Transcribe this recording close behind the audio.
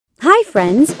Hi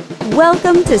friends,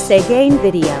 welcome to Segain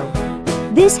Video.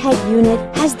 This head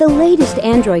unit has the latest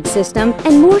Android system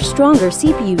and more stronger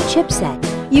CPU chipset.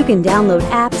 You can download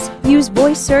apps, use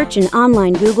voice search and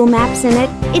online Google Maps in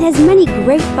it. It has many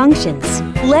great functions.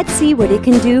 Let's see what it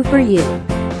can do for you.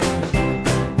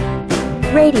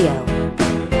 Radio.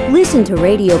 Listen to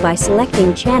radio by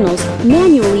selecting channels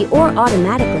manually or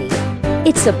automatically.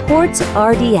 It supports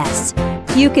RDS.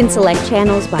 You can select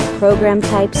channels by program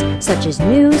types such as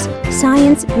news,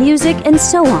 science, music, and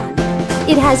so on.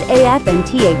 It has AF and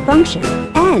TA function,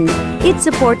 and it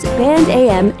supports band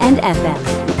AM and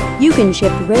FM. You can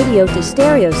shift radio to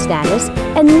stereo status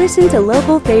and listen to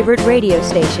local favorite radio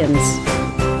stations.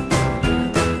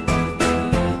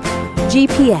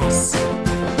 GPS.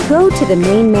 Go to the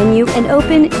main menu and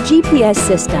open GPS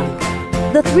System.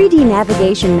 The 3D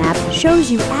navigation map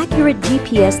shows you accurate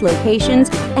GPS locations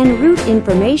and route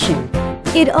information.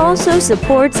 It also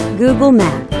supports Google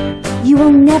Map. You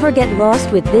will never get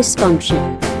lost with this function.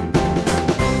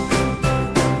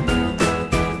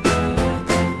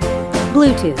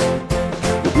 Bluetooth.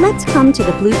 Let's come to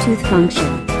the Bluetooth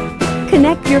function.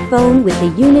 Connect your phone with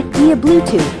the unit via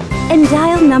Bluetooth and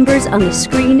dial numbers on the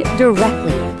screen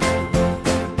directly.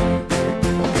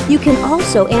 You can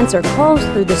also answer calls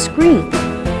through the screen.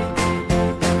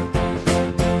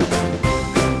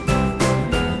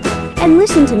 And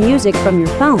listen to music from your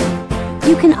phone.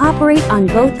 You can operate on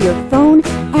both your phone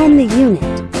and the unit.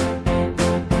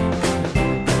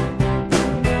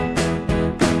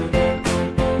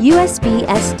 USB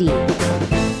SD.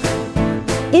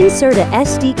 Insert a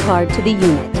SD card to the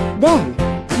unit. Then,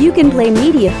 you can play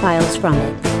media files from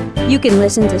it. You can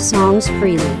listen to songs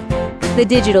freely. The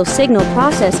digital signal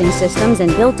processing systems and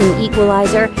built-in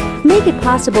equalizer make it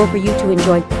possible for you to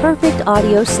enjoy perfect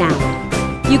audio sound.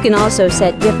 You can also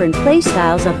set different play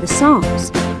styles of the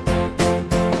songs.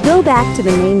 Go back to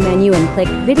the main menu and click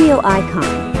Video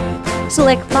icon.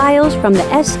 Select files from the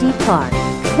SD card.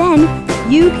 Then,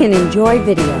 you can enjoy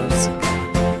videos.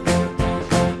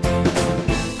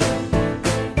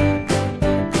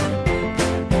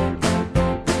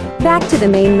 Back to the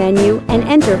main menu and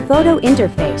enter Photo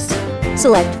Interface.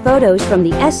 Select photos from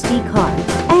the SD card,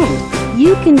 and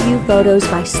you can view photos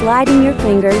by sliding your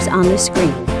fingers on the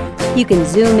screen. You can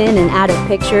zoom in and out of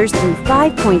pictures through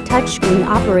 5-point touchscreen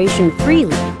operation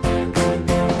freely.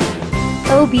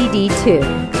 OBD2.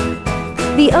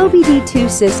 The OBD2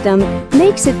 system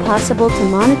makes it possible to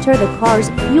monitor the car's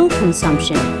fuel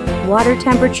consumption, water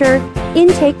temperature,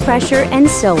 intake pressure, and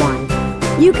so on.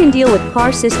 You can deal with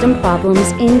car system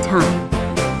problems in time.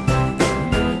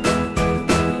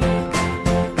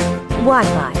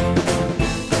 Wi-Fi.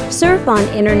 Surf on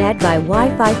Internet by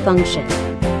Wi-Fi function.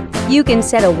 You can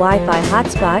set a Wi-Fi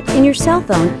hotspot in your cell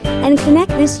phone and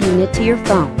connect this unit to your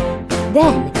phone.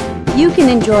 Then, you can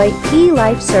enjoy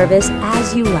eLife service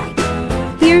as you like.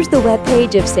 Here's the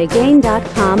webpage of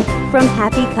Segain.com from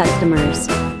happy customers.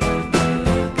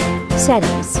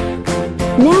 Settings.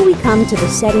 Now we come to the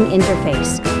setting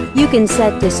interface. You can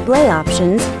set display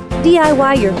options,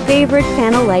 DIY your favorite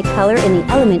panel light color in the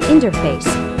element interface,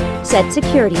 set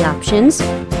security options,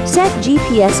 set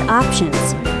GPS options,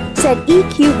 set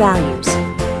EQ values,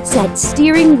 set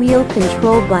steering wheel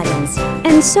control buttons,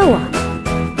 and so on.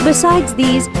 Besides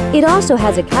these, it also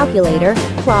has a calculator,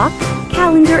 clock,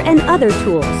 calendar, and other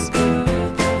tools.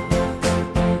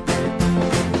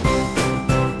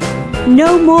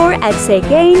 Know more at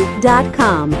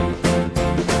Segain.com.